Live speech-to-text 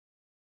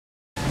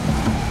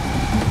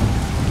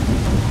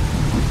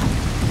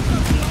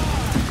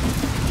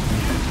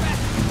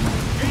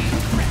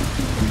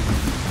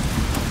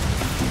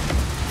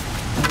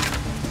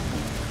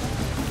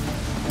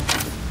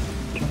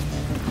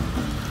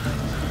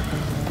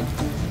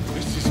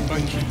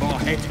making my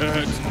head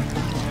hurt.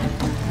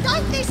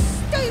 Don't this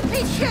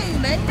stupid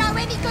human know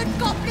any good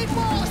goblin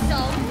war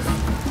songs?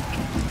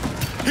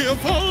 Here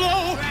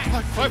follow,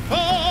 I fight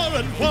far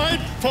and wide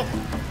for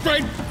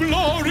great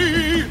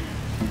glory.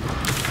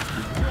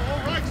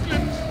 Your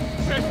excellence,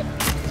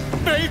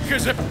 make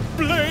as a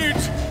blade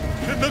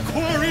in the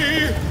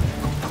quarry.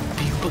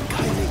 Be you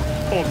beguiling,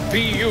 or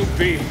be you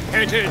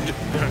beheaded?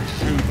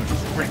 Human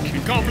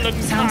wretched goblin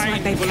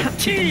kind will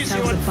tease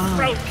you and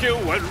throat you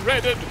and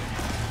redden.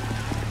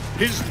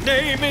 His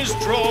name is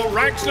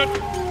Draw-Raxlet,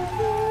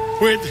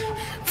 with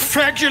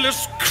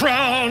fragulous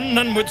crown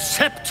and with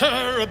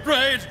sceptre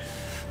abraid.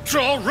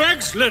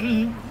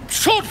 Draw-Raxlet,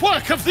 short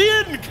work of the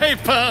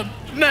innkeeper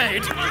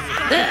made.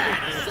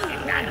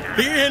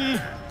 The inn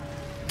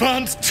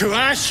burnt to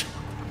ash.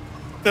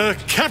 The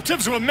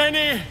captives were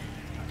many.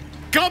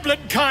 Goblin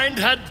kind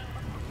had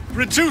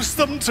reduced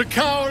them to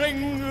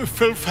cowering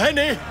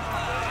Filfenny.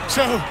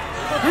 So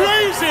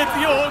raise it,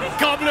 your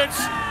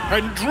goblets,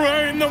 and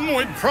drain them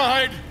with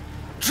pride.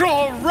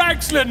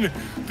 Draw-Raxlet,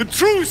 the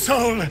true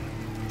soul,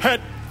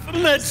 had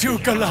led you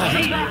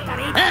glide.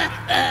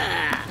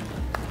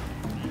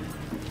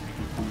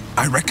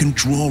 I reckon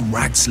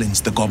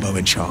Draw-Raxlet's the gobbo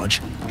in charge,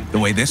 the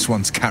way this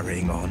one's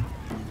carrying on.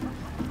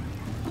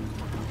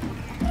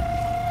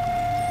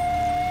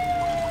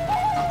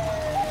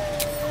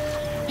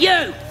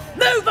 You!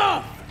 Move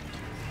off!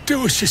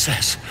 Do as she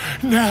says.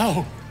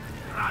 Now.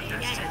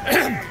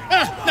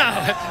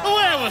 Now,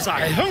 where was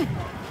I?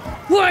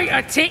 Wait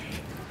a tick!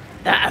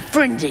 That a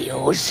friend of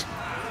yours?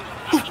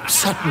 Oh,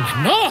 certainly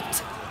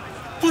not.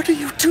 What are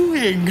you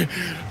doing?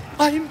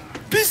 I'm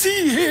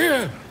busy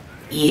here.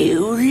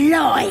 You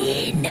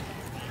lying.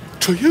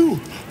 To you?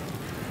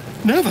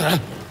 Never.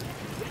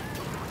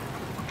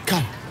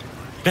 Come,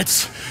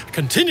 let's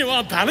continue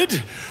our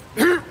ballad.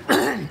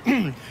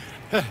 Draw-Raxlet,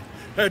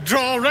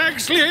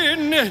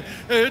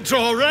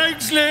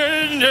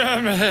 Draw-Raxlet,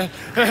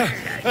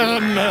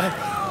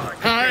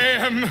 I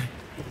am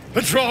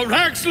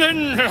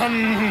Draw-Raxlet,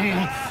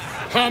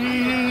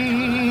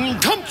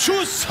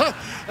 Tumptuous,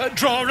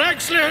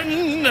 Draw-Raxlet,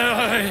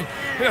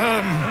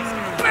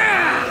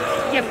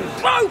 You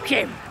broke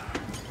him!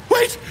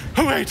 Wait!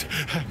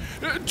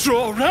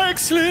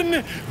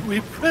 Draw-Raxlet, we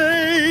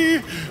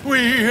pray,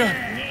 we...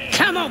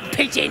 Come on,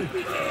 pigeon!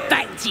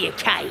 Back to your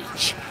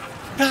cage!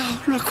 Now,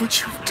 look what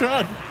you've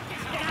done.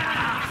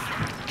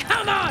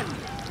 Come on!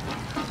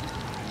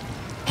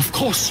 Of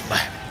course,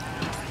 ma'am.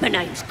 My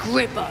name's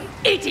Gribbo,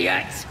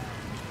 idiot!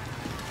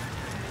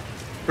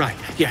 Right,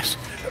 yes.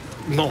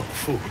 More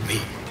fool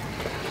me.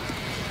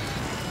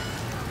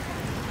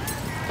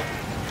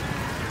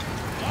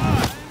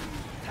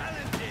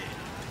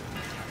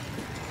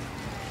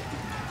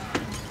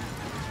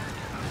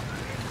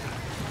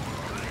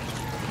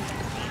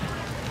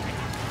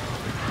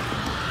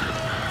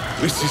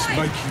 This is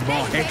making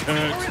my head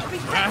hurt.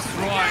 That's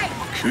right.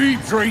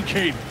 Keep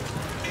drinking.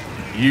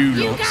 You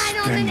lot going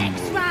on the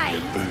next spend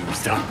raid?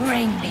 booze up.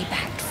 Bring me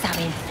back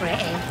something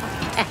pretty.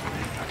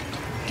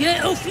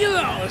 Get off your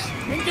arse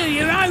and do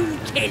your own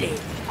killing!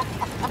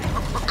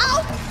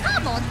 Oh,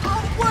 come on,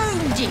 I'm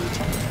wounded.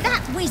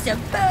 That wizard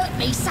burnt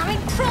me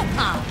something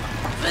proper.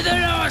 For the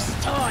last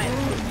time,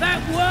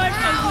 that weren't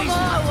a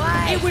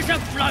wizard. It was a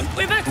bloke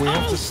with a We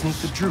have to cold. sneak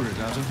the druid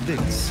out of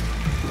this.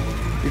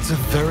 It's a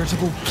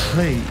veritable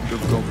plague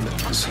of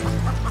goblins.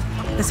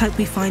 Let's hope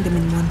we find him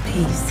in one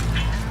piece.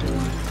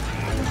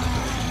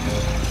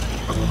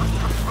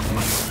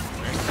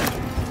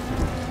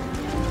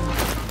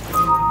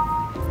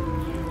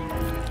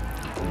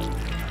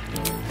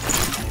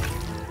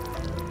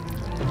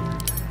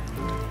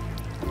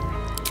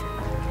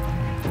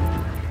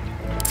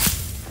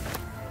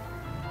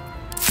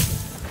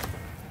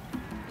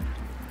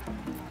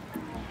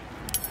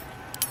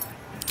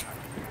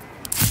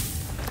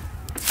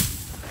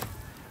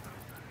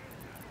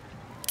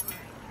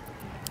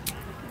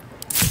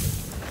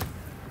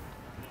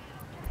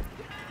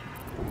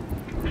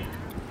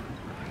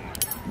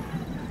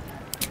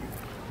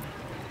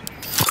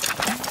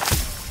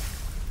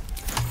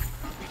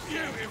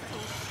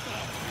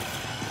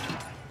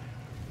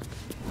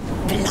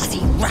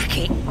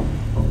 Racket.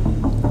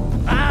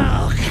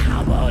 Oh,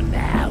 come on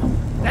now.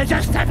 They're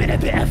just having a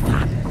bit of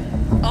fun.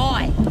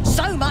 Aye,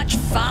 so much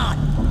fun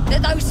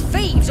that those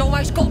thieves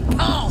almost got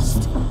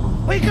past.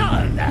 We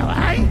got 'em now,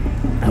 eh?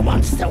 And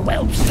once the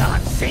whelps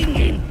start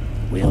singing,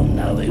 we'll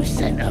know who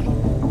sent them.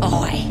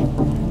 Aye,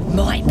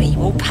 might be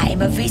we'll pay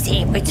him a visit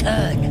in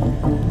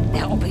return.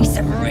 That'll be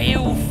some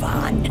real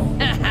fun.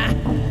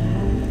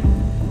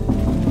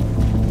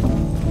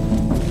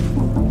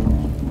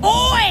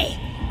 Oi!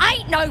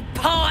 Ain't no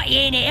party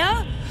in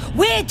here.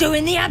 We're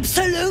doing the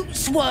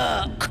Absolute's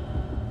work.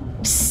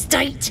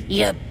 State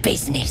your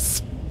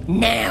business.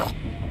 Now.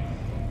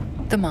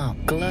 The mark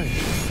glows,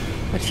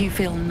 but you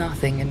feel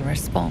nothing in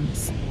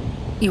response.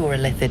 Your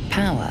illithid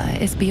power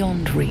is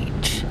beyond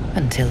reach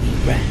until you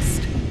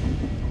rest.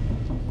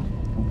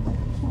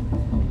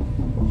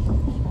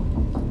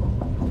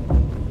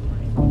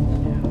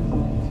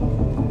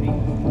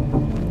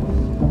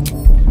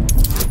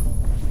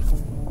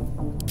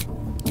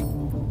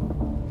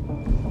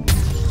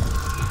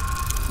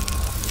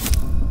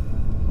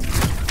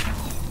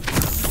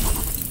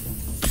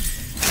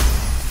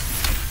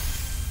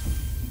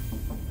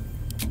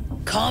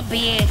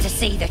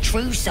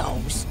 true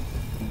souls.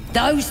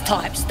 Those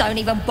types don't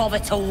even bother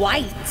to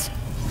wait.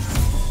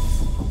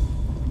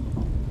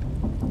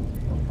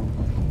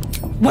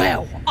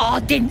 Well, I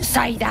didn't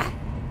say that.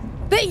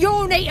 But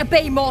you'll need to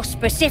be more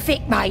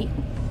specific, mate.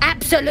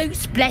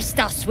 Absolute's blessed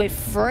us with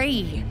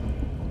 3.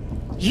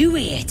 You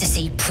here to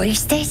see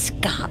Priestess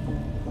Gut,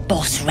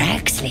 Boss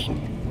Ragslin,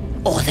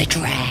 or the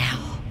Drow?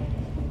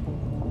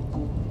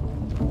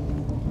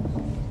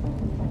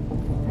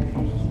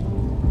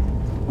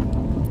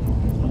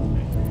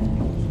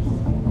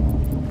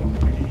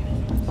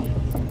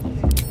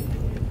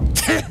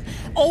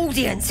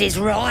 Audience is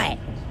right.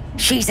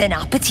 She's an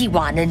uppity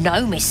one and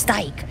no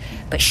mistake,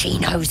 but she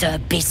knows her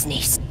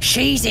business.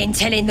 She's in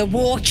telling the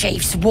war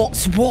chiefs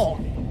what's what.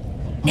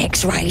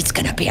 Next raid's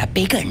gonna be a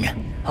big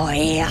un, I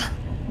hear.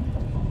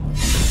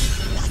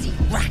 Bloody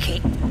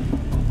racket.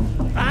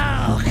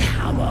 Oh,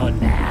 come on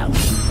now.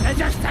 They're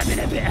just having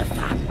a bit of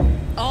fun.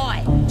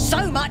 Aye,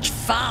 so much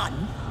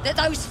fun that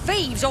those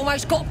thieves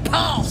almost got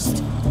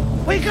past.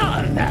 We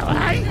got 'em now,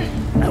 eh?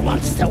 And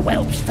once the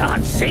whelp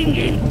starts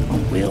singing,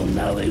 we'll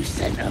know who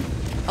sent them.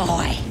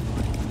 Aye,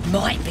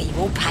 might be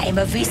we'll pay him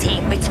a visit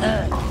in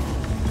return.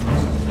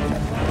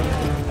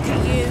 Do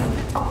you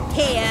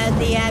hear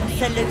the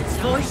Absolute's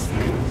voice?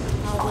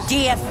 Do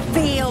you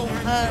feel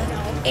her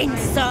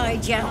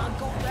inside you?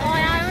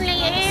 I only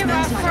hear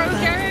her through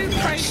you,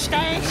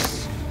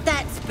 Priestess.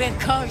 That's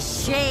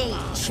because she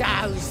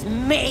chose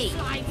me.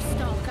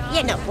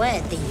 You're not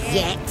worthy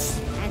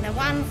yet. And the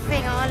one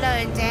thing I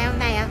learned down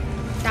there,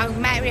 don't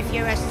matter if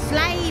you're a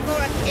slave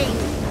or a king,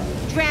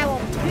 Drow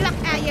will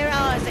pluck out your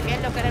eyes if you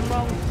look at them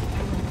wrong.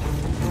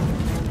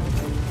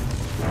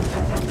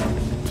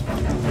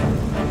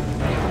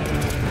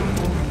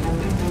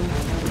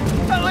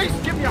 At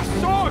least give me a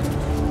sword!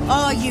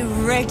 Are you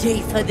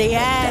ready for the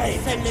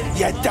Absolute?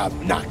 You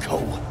dumb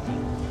knuckle.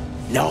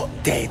 Not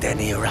dead and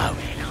heroic.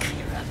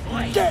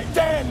 Get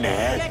down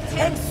there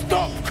and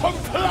stop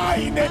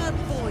complaining! Her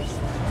voice.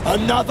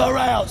 Another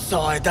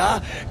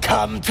outsider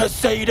come to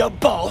see the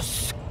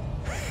boss?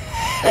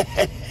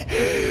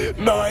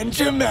 Mind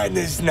your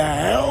manners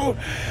now,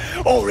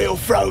 or he'll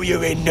throw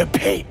you in the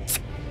pit.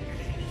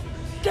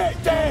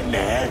 Get down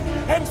there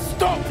and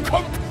stop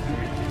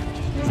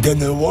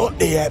Dunno what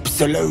the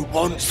Absolute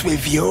wants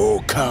with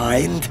your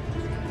kind.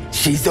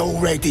 She's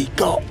already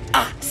got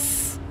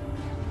us.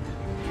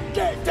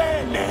 Get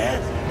down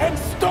there and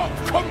stop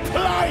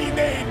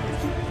complaining!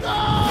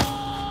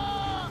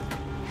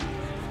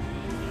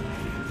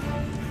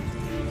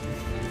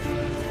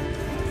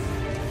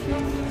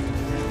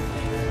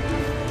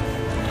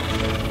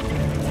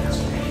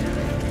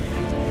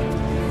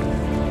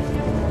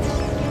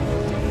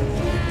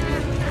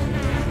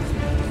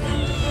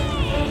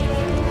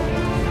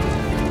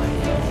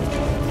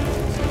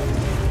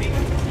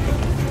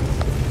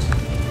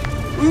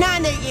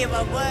 None of you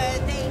are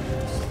worthy.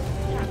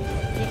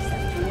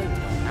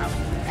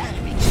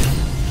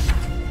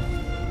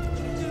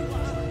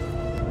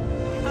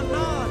 Come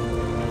on,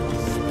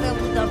 spill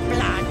the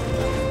blood.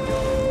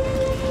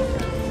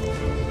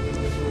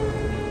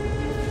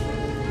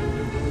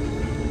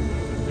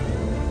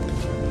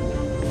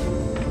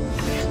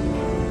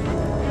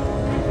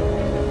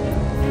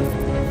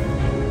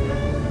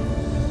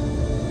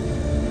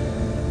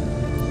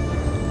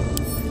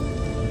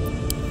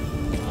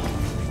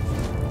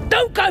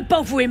 Don't go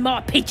bothering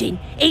my pigeon.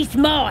 He's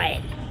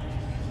mine.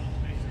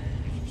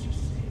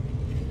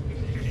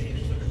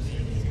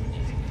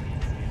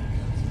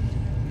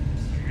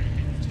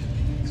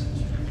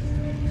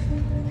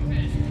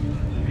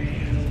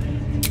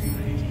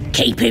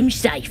 Keep him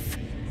safe.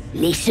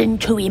 Listen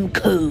to him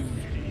coo.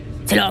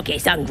 Till I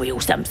gets hungry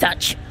or some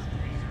such.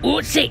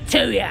 What's it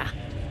to ya?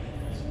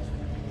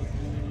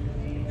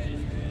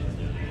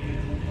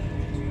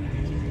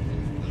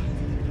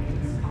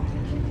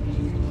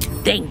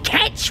 Then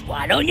catch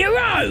one on your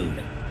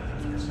own!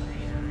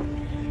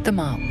 The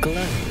mark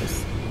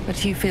glows,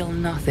 but you feel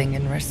nothing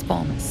in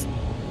response.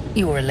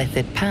 Your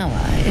illithid power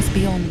is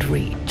beyond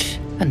reach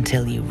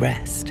until you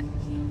rest.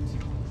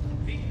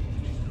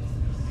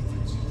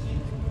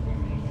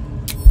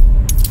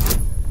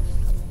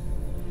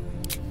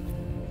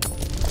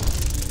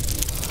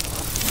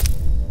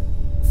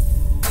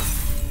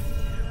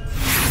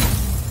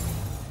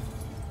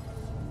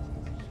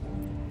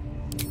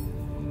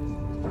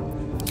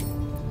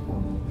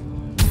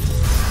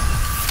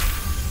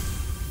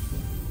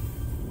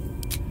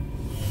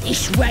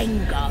 This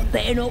Ranger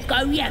better not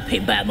go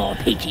yapping about my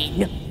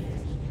pigeon.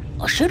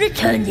 I should have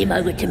turned him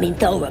over to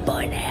Minthora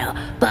by now,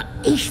 but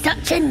he's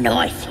such a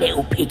nice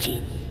little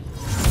pigeon.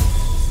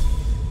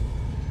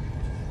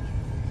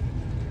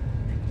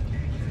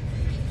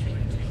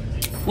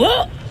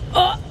 What?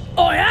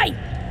 I ain't.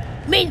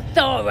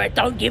 Minthora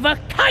don't give a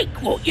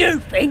cake what you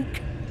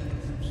think.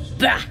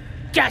 Bah,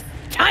 just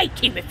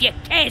take him if you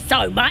care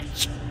so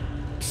much.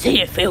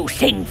 See if he'll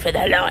sing for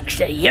the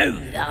likes of you,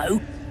 though.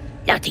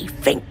 Bloody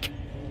think.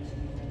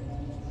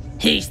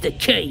 Here's the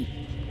key.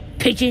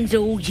 Pigeon's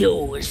all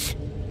yours.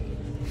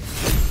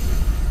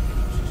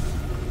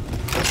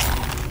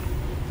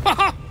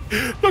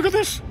 Look at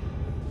this!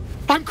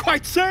 I'm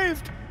quite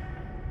saved.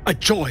 A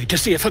joy to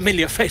see a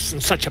familiar face in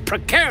such a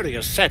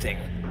precarious setting.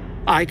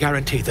 I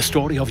guarantee the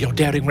story of your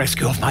daring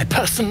rescue of my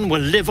person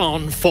will live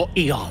on for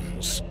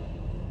eons.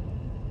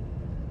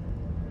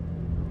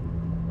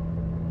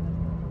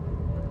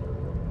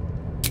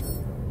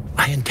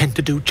 I intend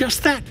to do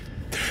just that.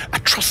 A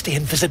trusty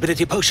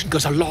invisibility potion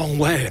goes a long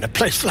way in a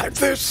place like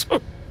this.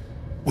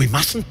 We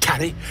mustn't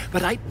tarry,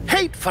 but I'd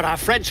hate for our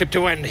friendship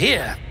to end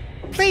here.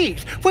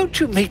 Please, won't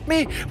you meet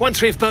me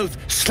once we've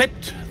both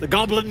slipped the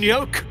goblin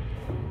yoke?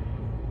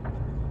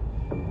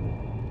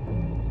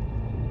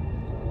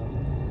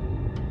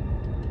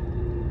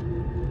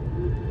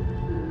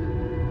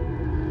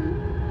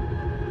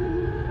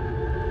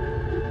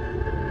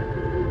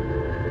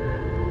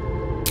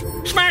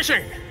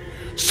 Smashing!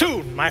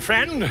 Soon, my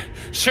friend.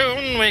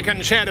 Soon we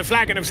can share a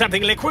flagon of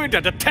something liquid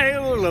and a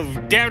tale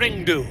of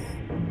daring do.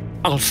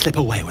 I'll slip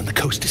away when the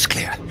coast is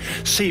clear.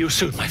 See you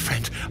soon, my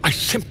friend. I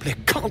simply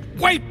can't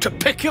wait to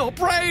pick your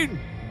brain!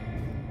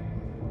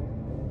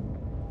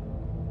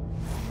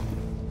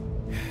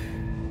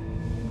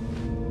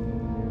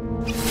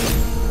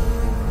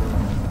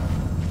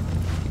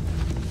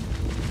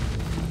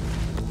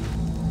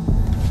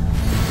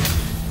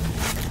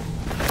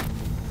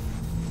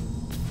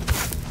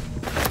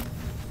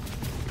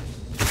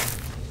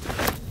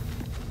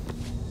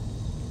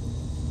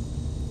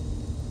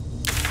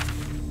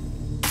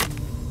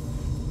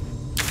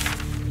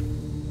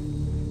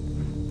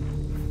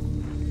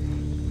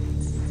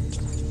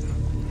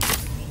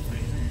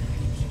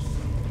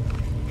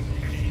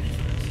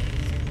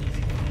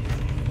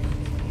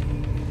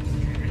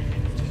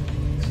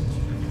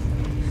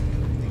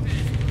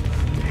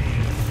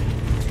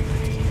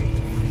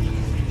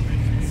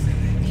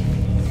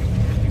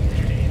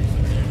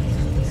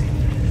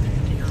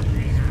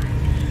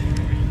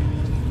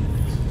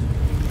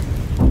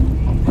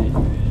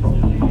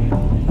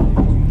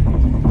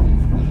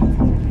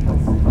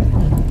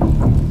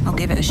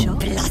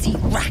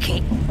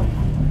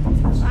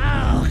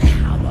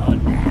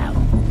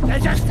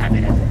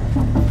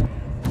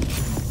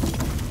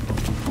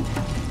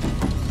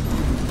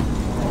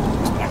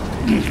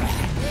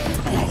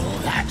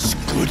 Oh, that's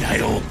good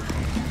ale.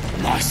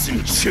 Nice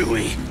and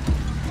chewy.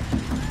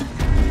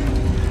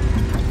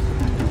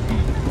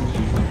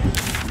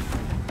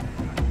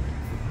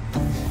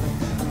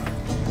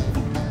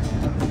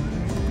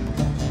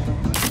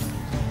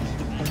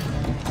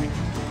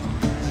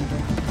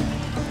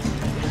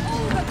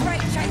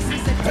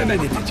 How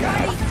many did you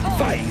have?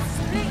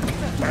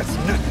 5? That's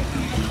nothing.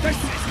 This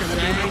is going to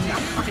be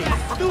nothing.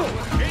 Look,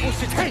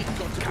 what's it take?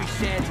 Got to be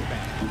shared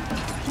about.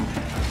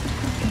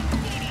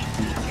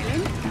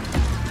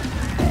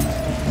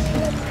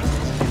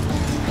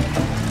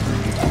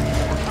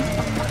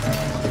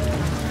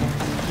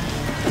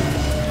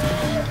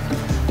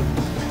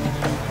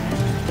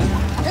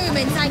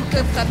 Humans ain't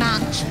good for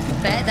much,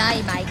 but they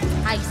make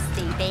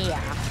tasty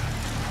beer.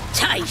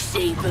 Tastes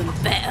even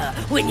better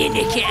when you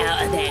nick it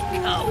out of their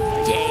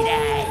cold dead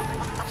hands.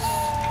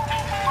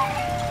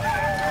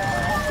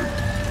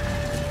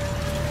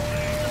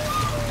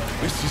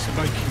 This is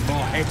making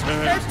my head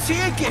hurt. Empty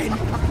again?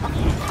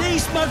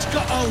 These mugs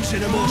got holes in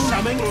them or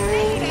something?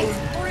 Read it,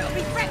 or it'll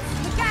be wrecked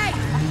from the game.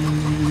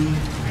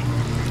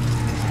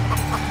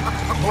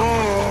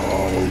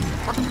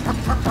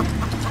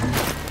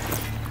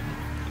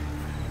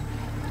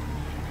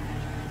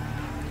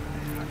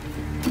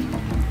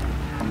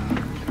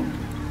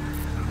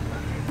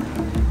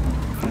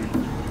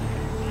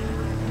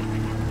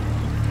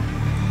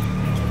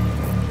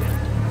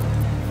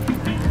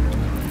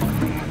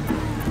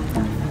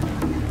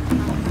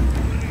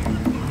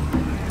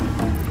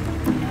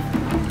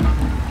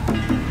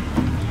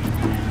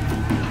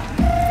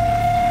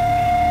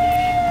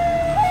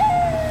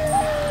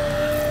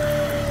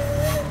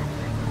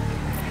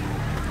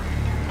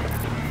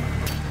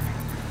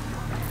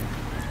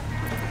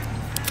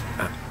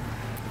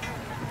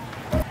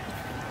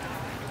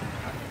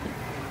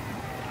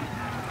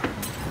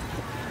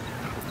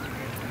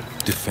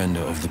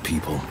 Defender of the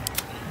people.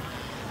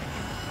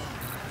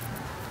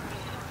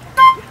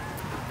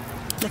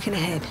 Looking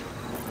ahead.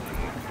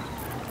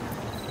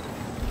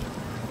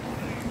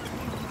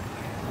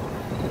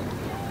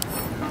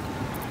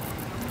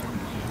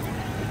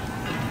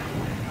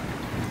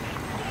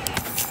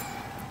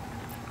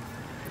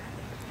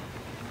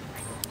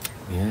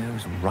 The air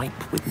is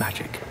ripe with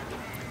magic.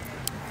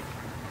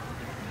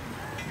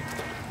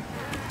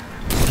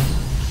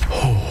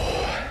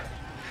 Oh.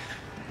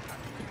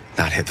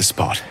 That hit the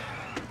spot.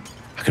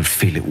 I can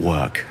feel it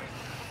work.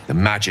 The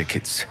magic,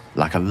 it's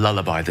like a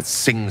lullaby that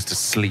sings to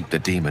sleep the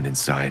demon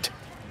inside.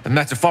 A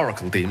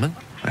metaphorical demon,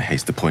 I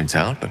haste to point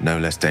out, but no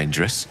less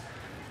dangerous.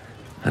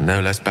 And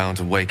no less bound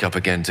to wake up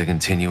again to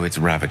continue its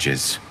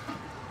ravages.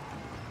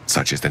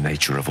 Such is the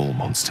nature of all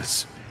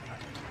monsters.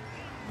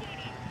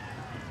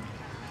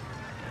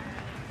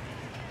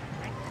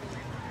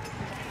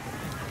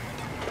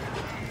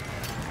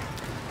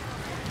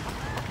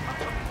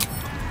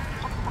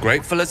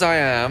 Grateful as I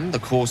am, the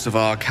course of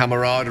our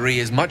camaraderie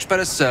is much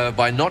better served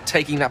by not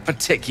taking that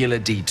particular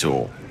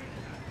detour.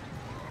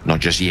 Not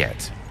just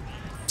yet.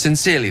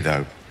 Sincerely,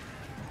 though.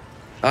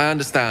 I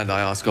understand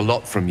I ask a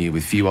lot from you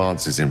with few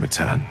answers in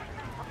return.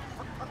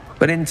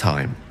 But in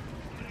time,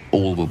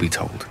 all will be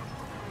told.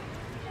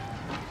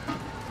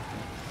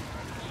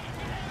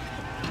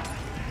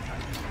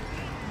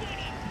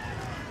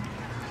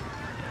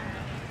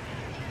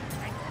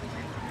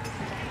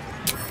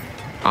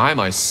 I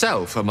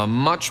myself am a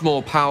much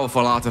more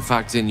powerful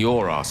artifact in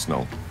your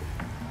arsenal.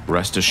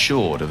 Rest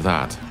assured of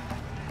that.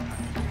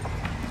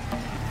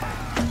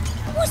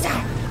 What's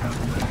that?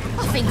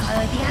 I think I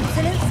heard the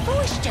Absolute's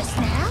voice just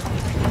now.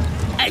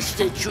 As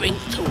the drink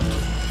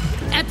talking,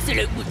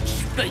 Absolute wouldn't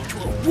speak to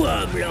a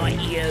worm like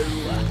you.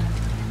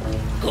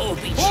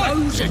 Gotta be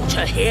chosen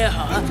to hear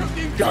her,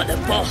 like the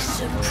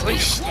boss and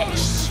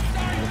priestess.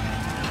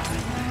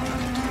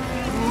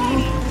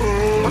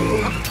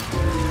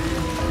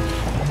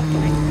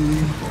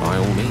 By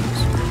all means.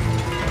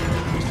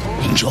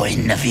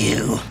 Enjoying the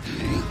view.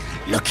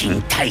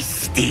 Looking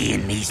tasty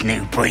in these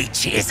new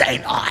breeches,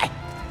 ain't I?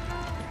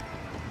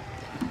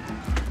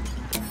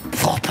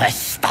 Proper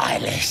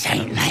stylish,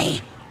 ain't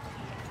they?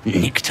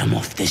 Nicked 'em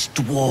off this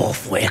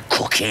dwarf we're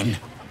cooking.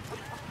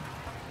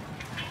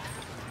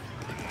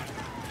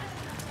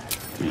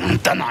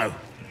 Dunno.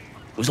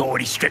 Was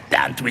already stripped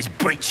down to his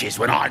breeches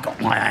when I got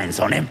my hands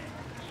on him.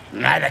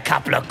 Had a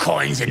couple of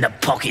coins in the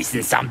pockets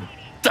and some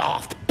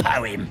daft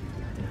poem.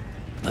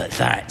 But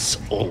that's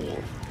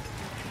all.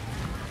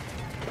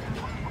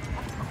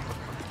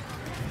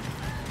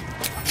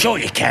 Sure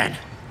you can.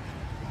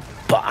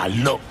 But a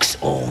look's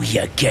all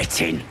you're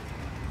getting.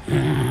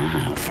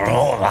 For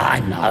all I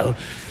know,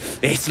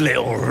 this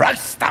little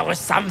roaster was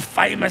some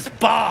famous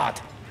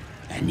bard.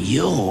 And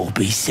you'll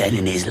be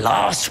sending his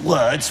last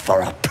words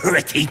for a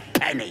pretty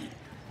penny.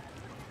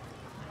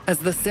 As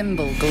the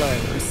symbol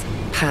glows,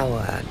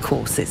 power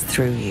courses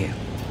through you.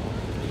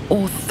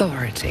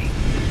 Authority.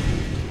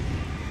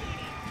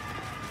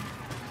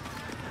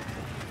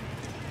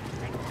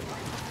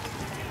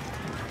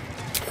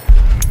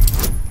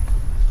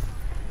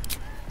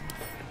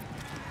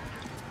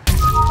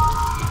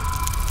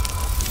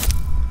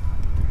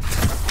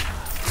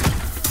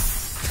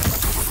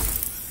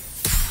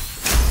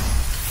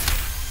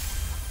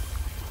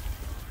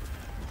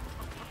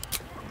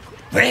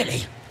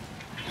 Really?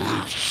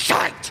 Oh,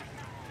 shite!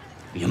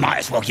 You might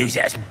as well use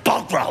it as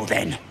bog roll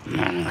then.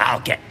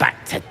 I'll get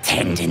back to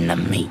tending the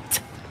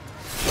meat.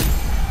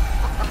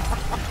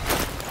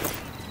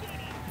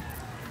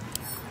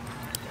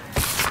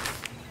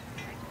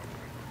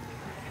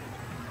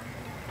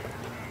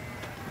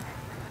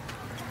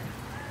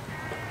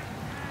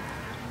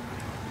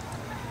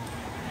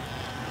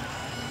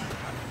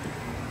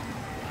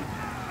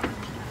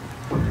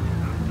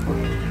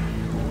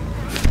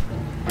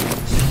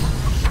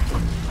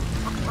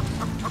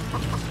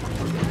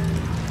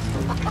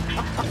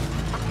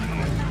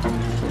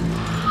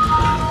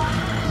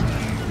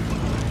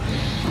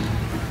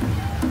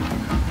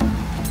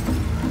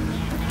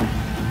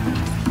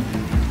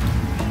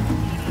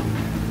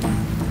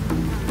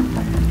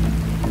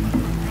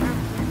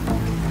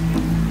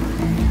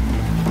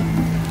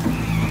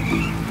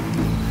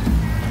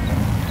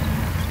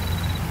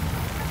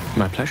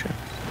 My pleasure.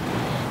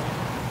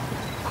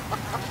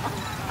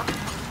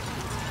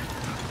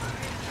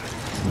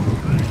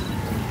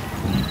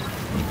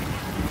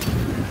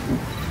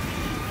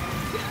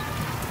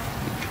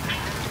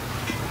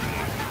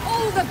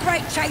 All the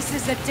great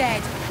chasers are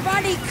dead.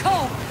 Bunny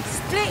Cobb,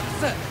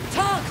 Splitfoot,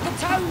 Tark the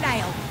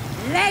Toenail.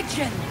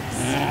 Legends.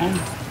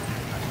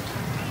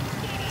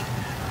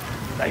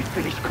 They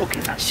finished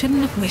cooking that.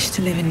 Shouldn't have wished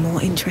to live in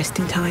more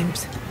interesting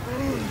times.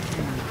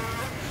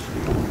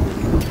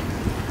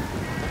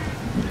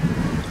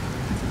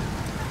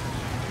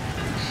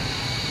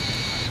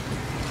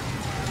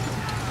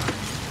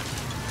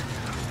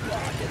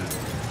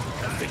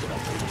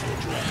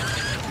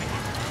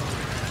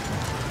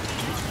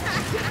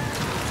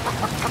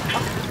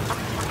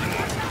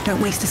 Don't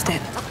waste a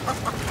step.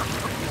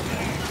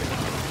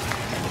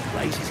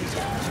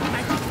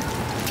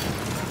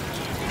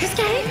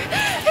 Escape!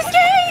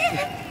 Escape!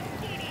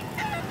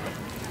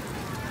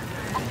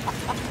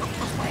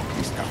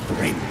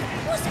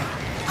 What's that?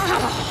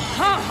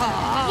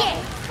 Yeah.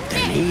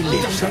 Then he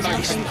lives on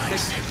this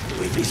place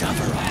with his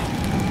other arm.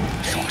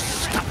 So I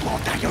stuck my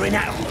dagger in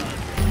that hole.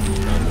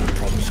 No more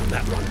problems on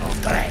that run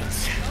after that.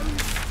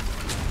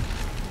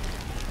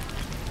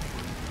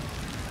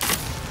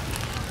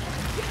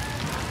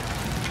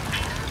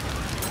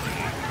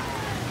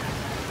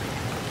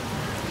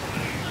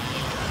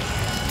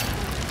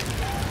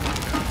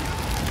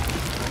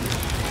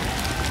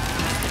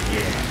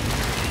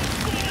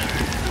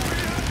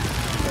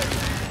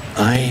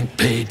 I ain't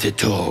paid to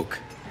talk.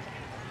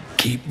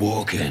 Keep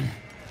walking.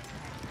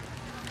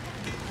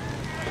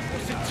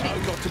 What's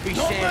it got to be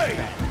Not said?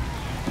 me.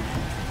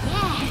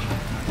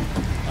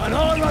 And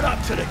I run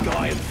up to the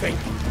guy and think,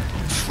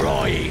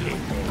 try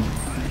healing.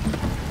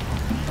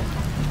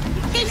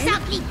 This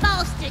ugly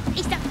bastard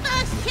is the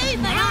first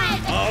human I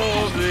ever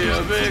Oh,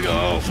 dear, big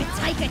old, should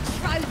take a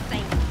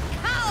trophy.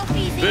 Cut off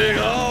his big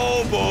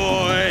old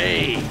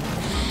boy.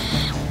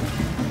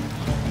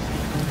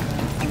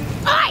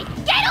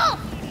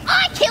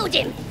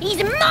 killed him!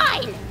 He's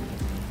mine!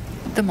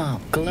 The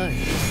mark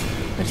glows,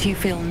 but you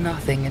feel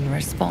nothing in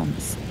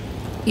response.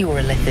 Your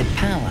illithid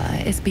power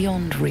is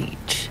beyond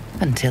reach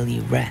until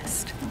you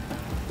rest.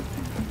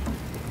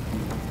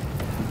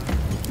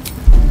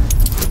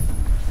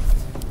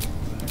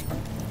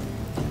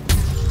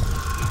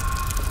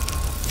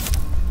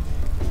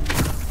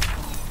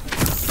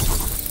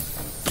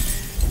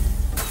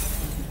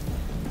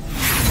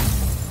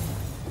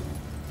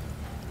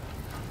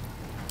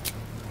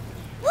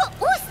 What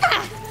was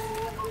that?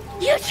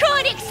 You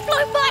tried to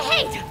explode my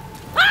head!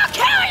 I'll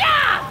kill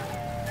ya!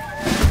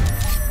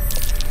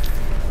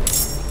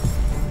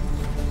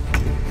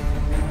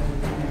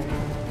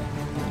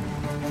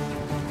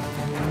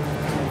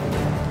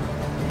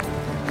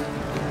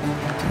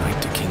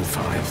 Knight to King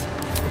 5.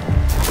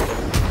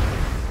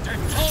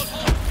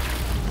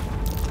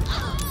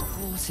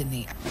 Caught in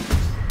the...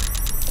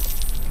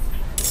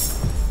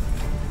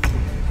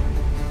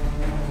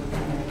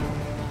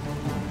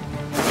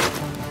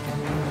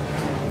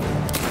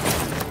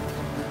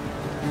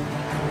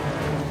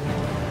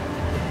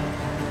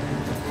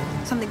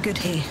 Something good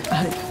here, I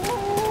hope.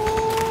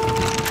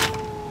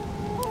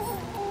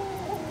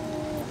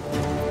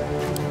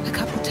 A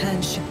couple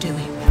turns should do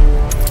it.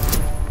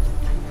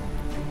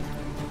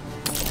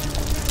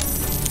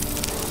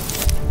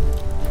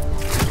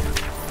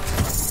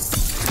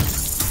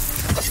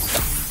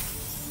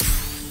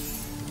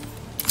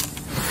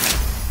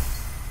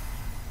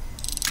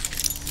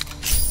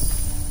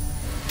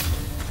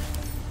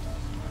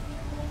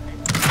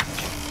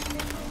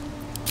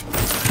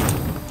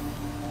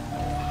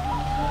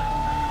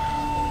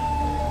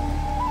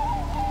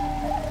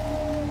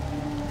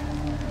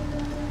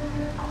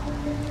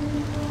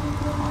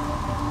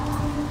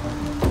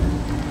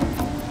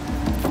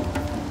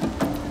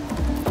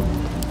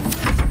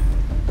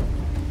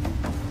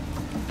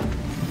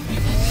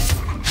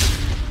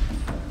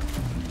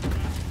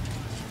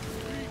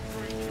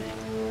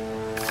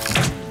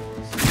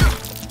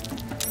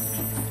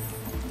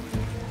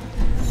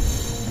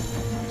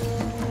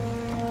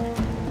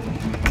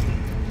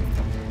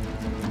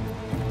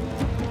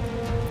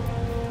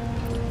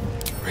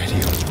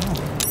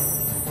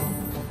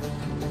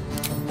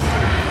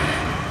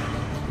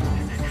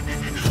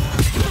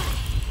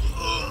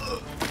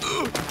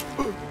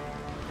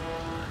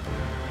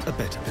 A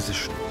better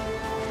position.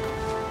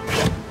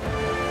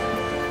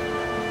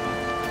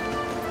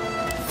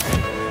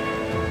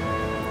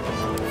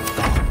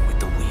 Gone with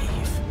the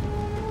weave.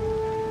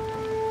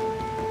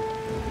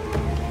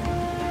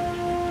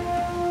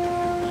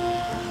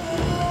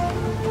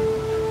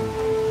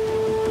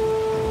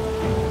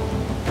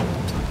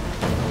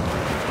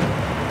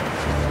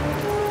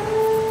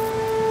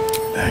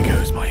 There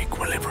goes my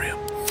equilibrium.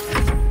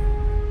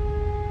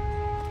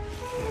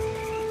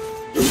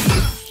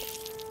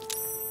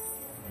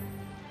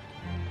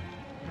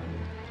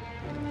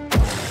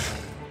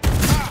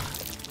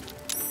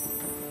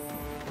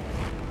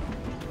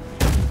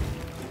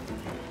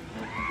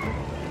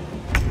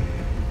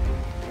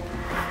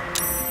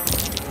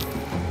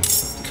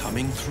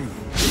 Coming through.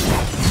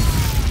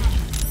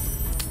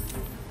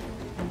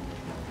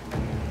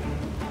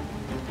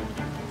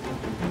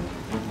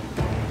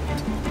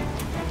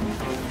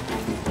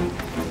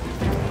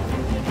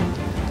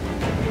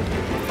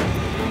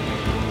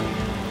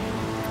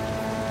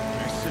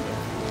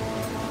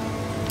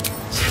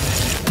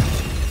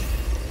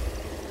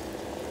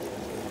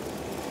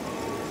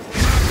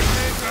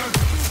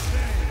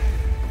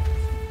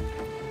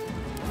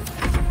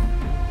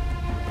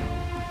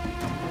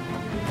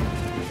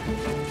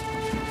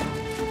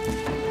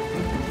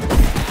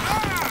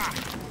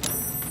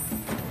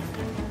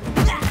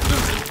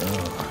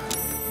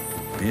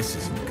 This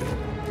isn't good.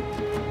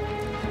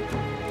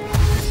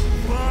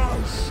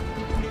 Crush!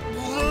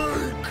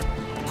 Break!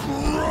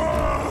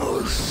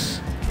 Crush!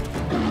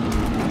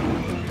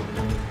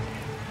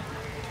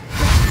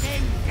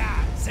 Them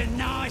guts are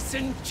nice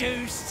and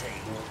juicy.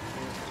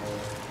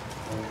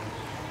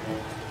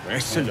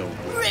 Wrestle.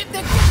 Rip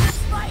the kid's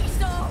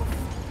face off!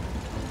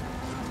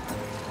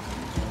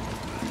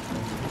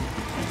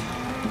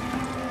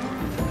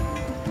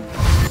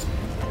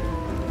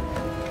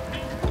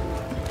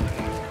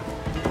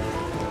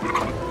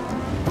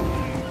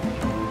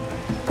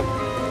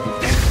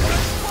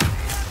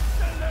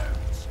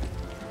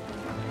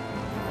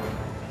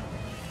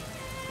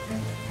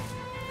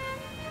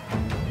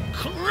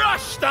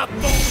 Crush the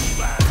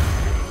bullbat!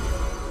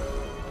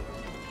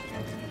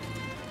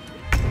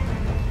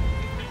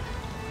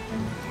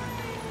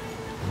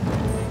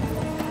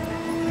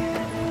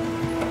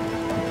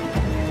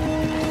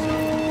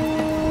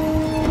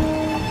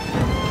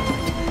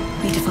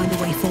 Need to find a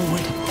way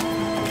forward.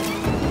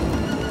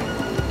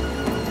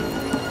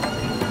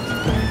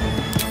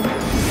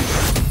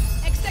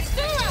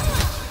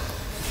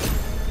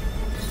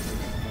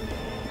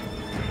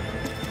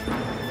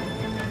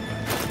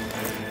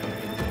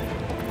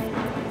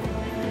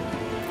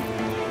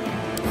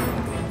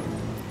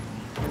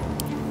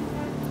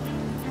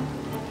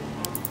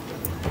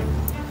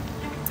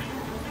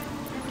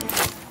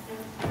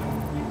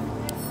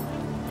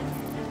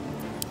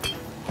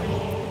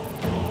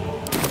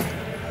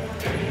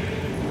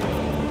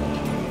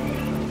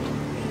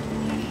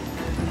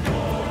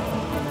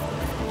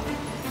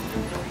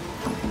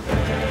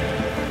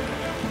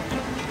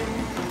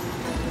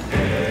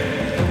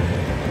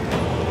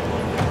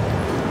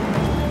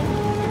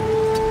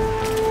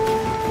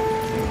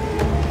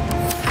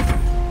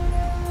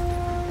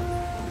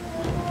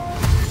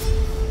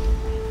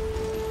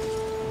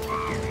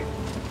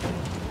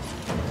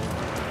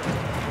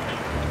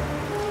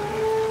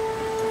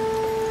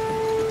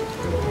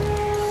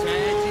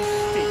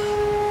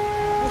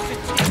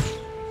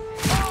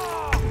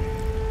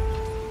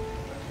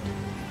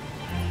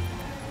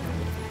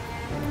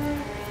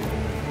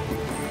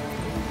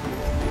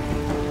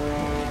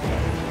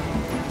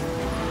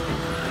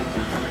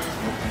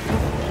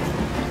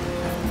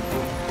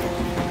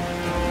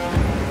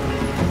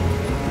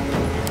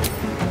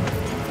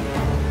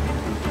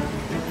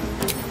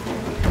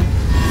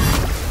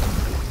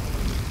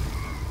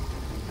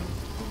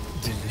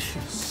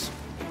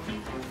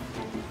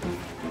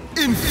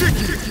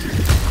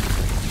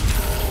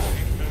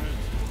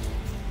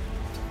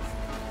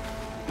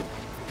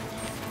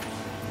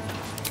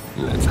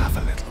 Let's have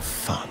a little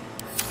fun.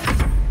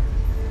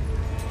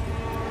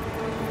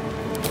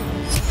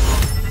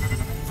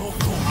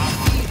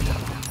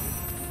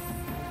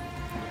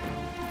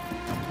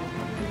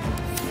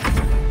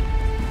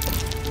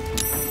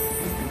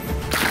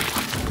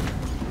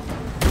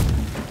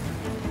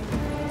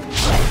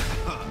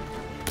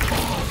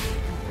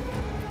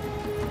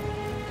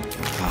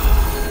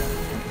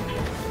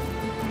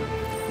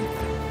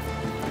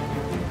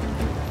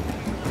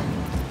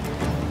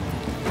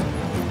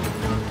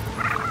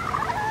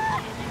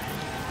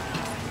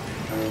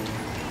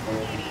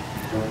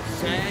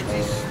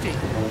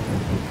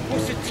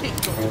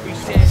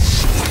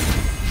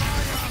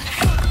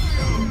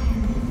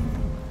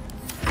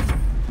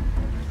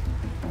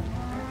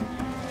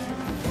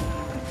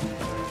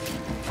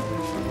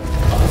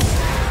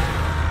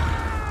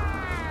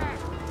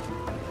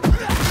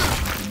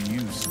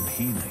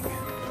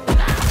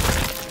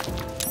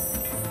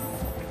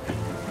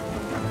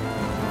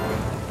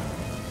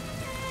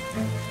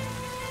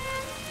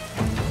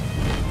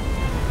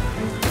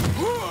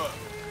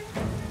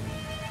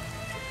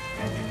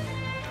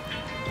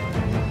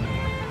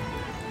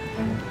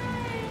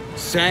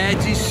 Sad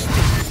is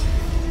stick.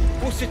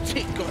 What's a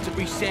tick got to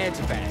be sad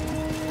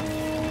about?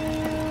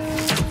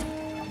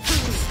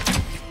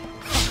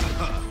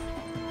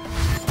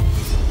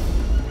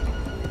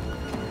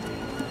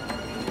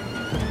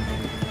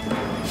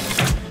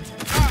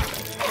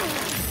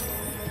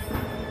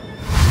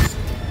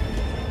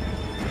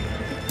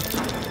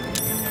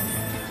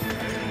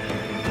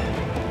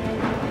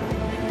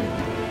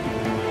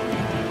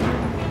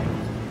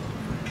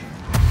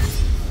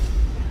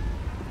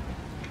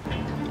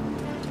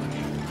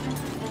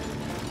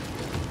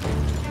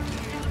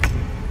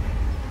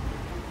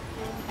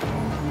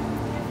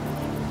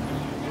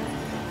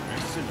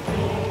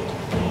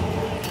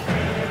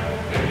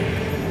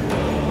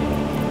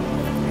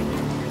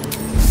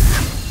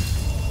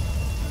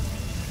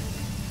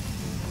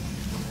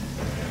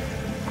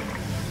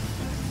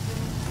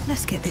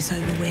 Let's get this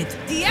over with.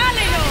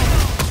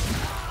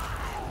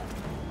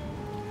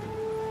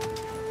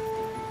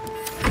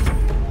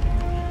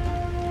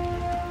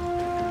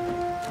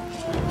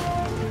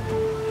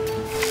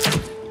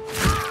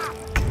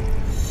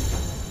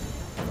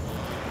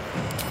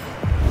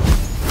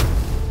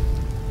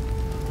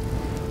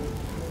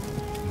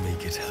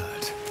 Make it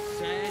hurt.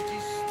 Sad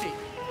is stick.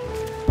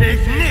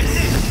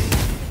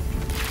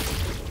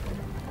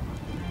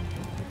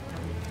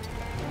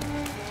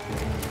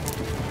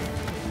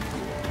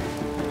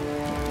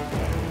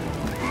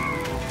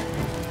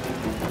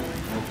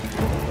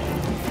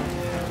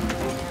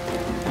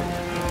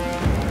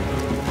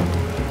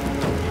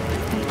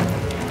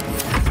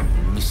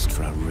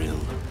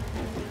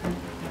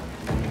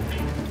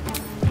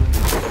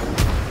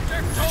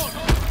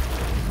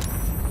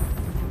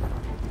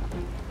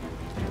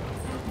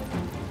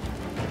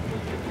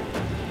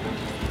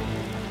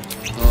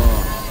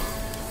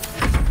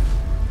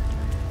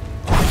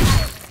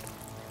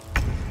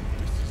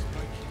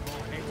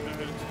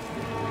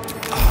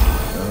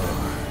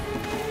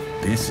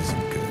 This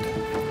isn't good.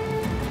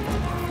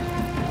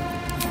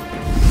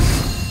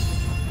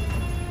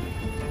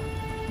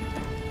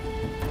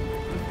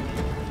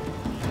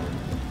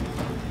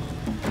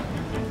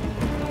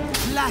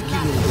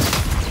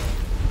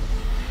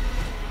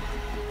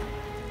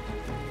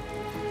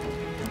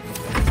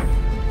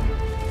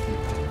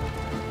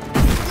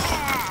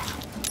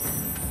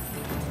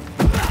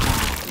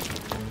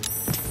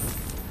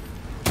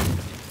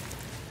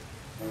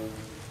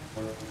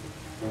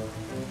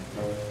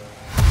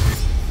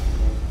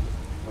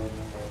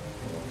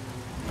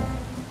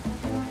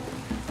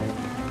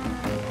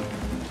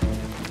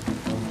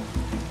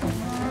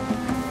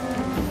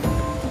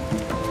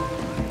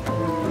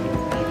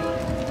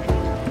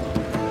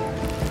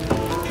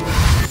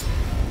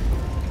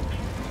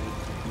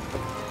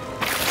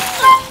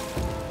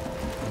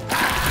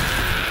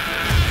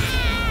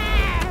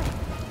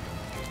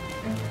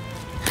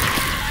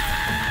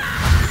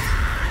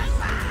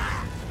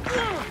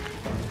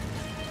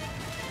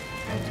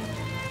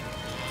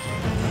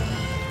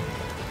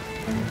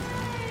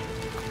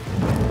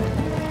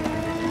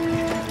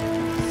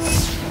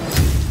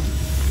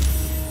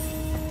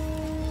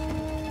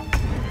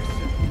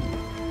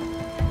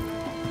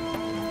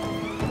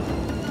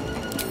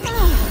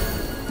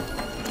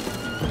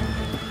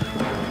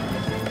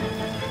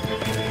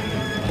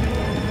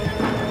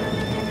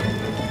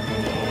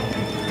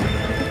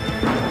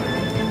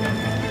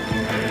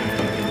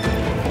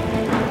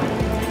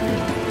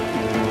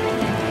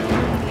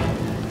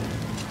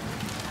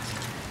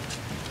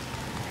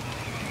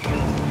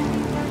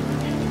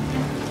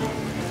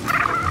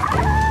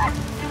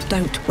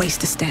 Don't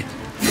waste a step.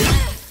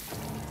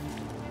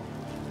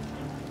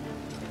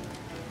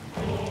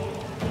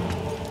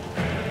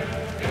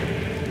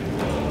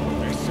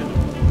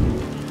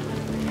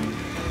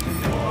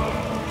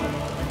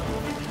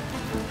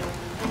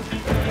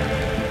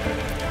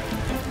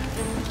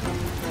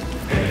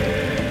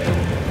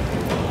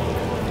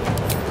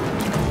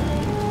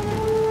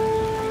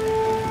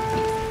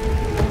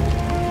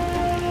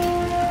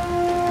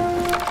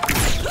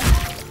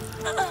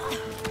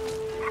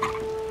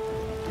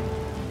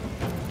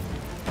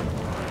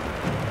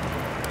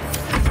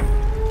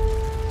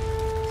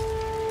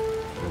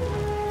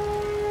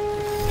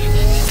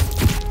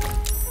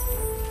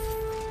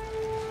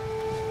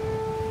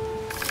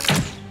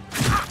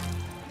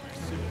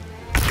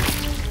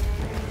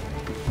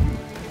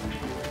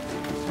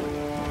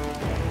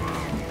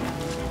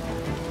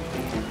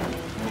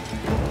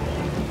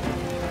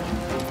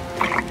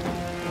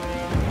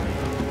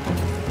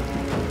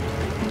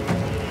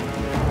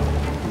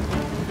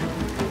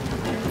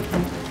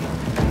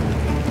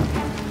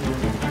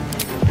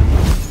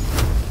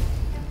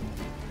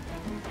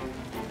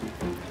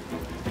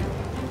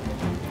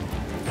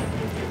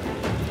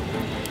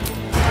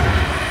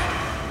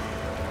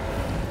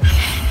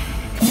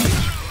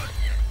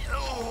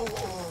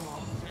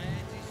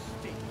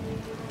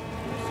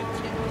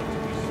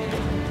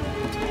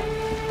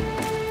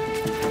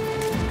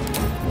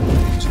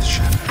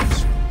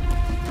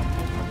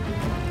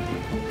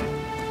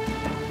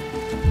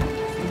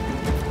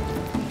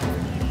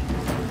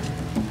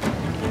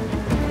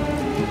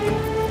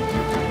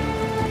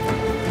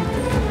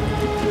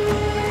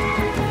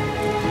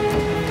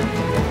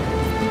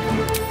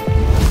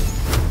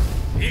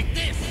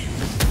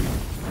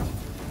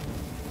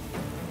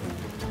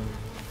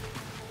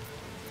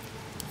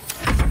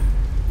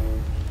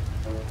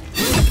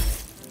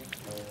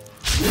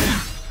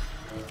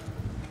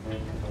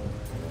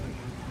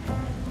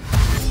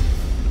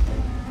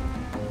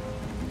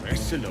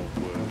 It's a long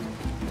word.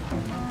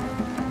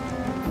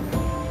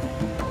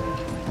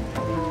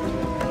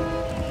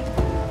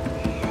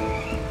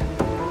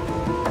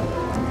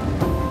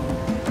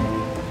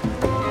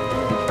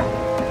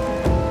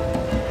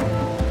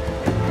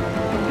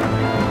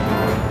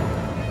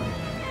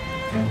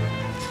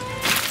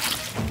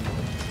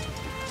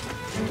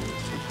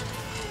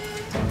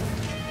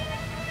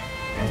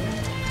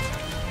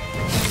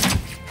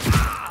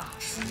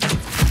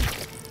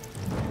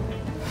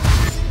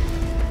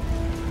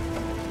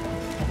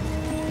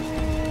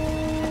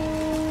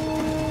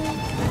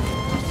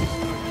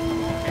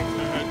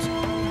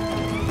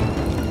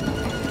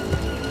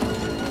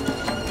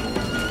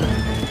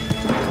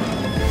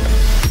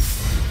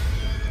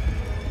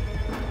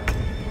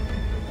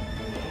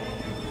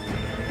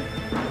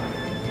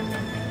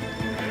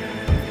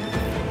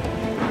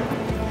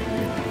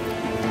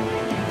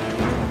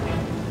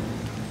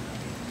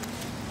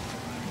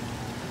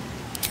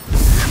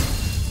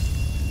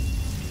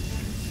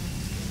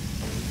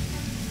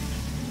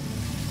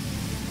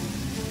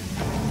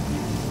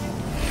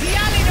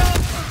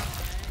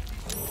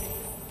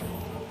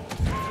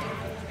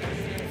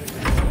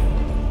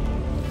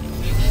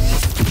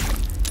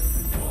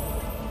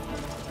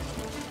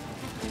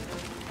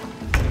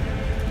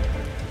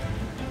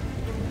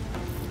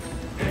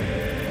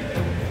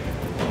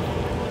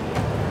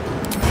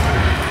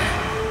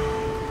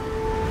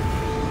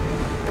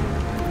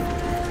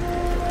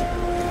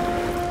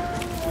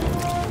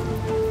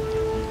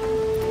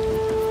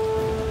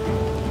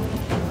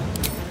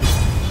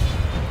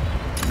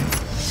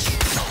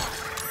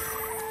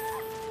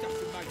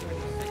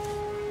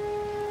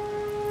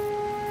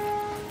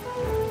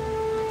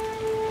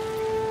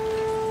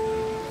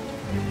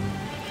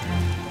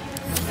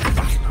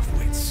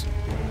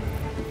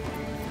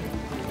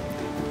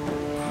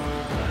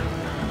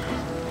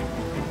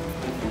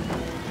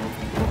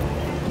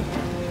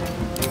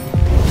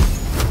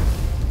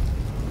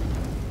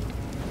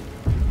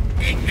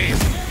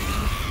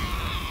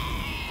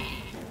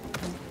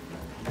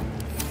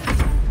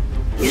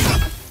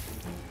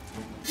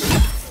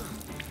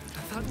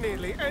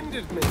 Nearly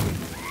ended me.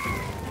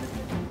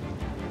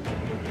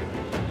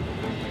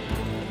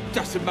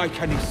 Doesn't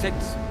make any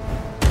sense.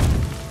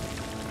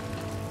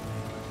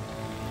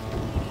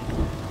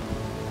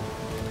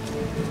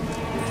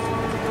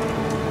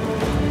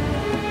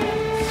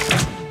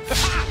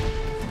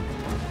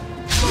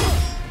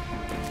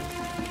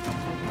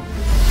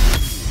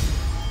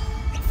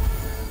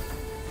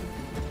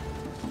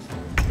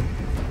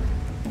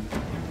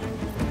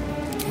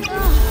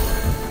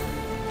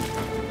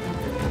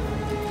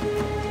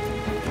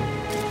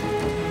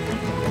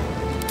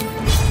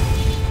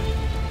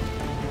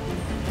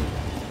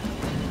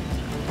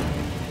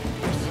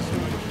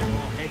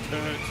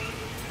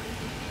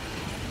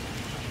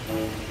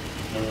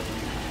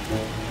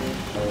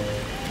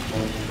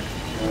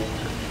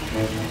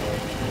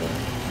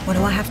 What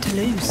do I have to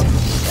lose?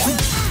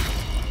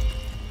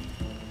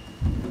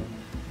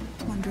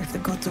 Wonder if the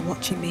gods are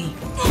watching me.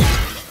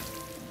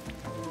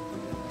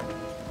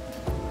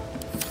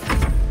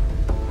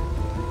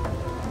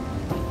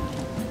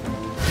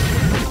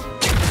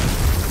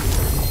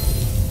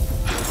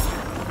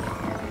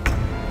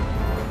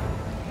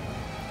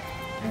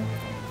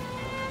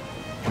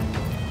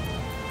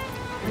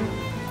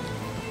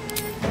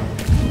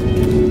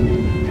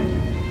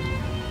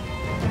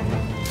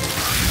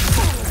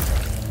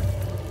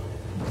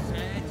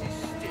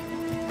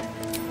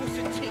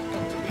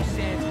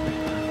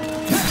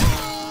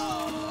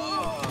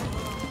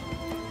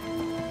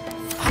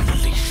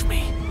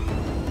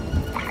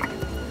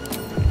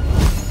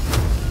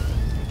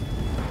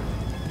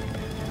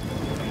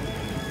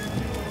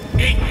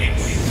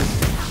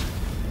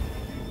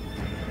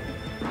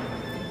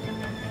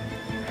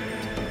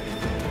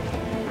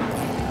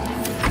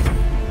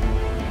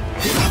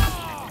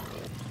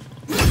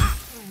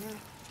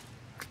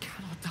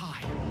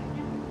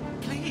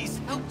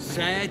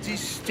 Sad as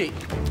stick.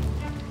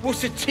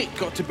 What's a tick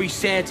got to be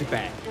sad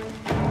about?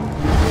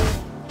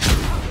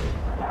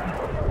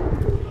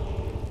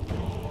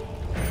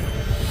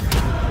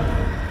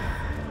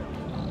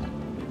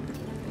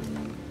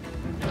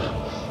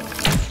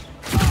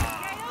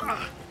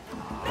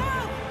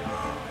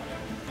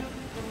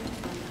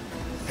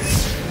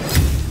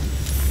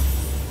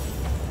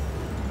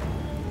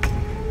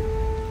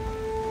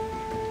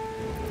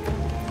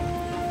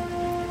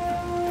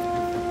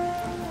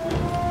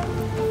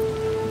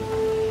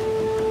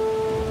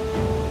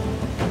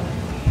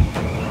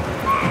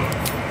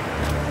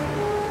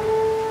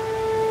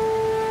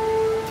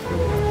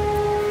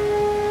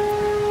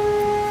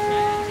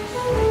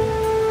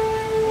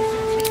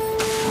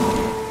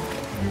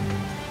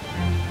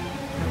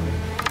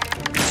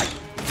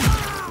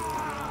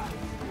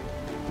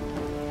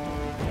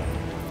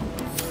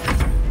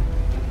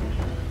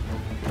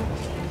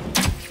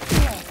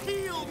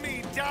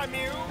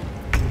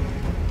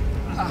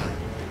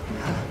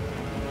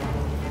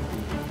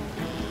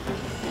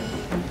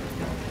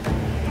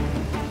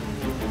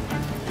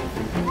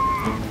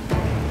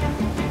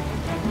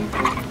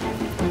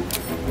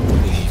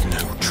 Leave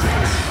no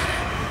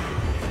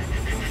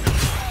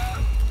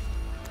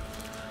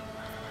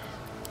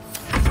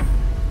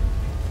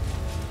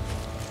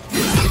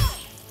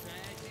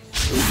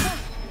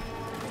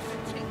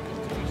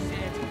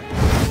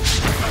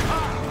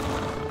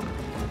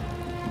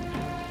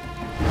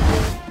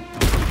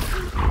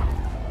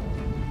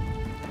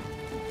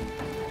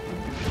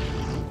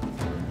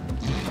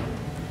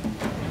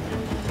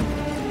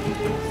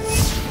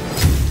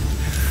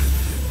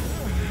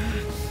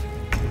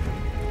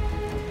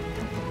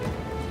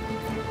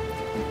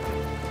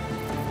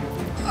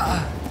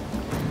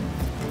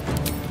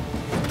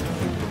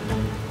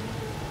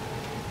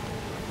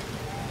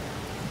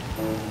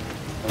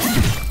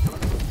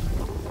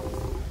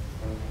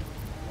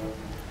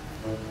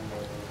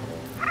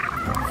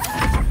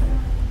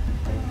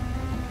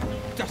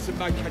Doesn't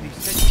make any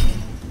sense.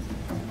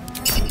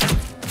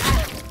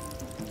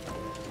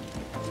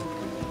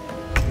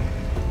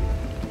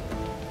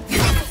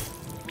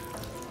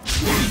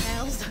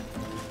 Els,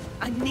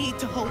 I need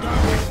to hold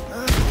on.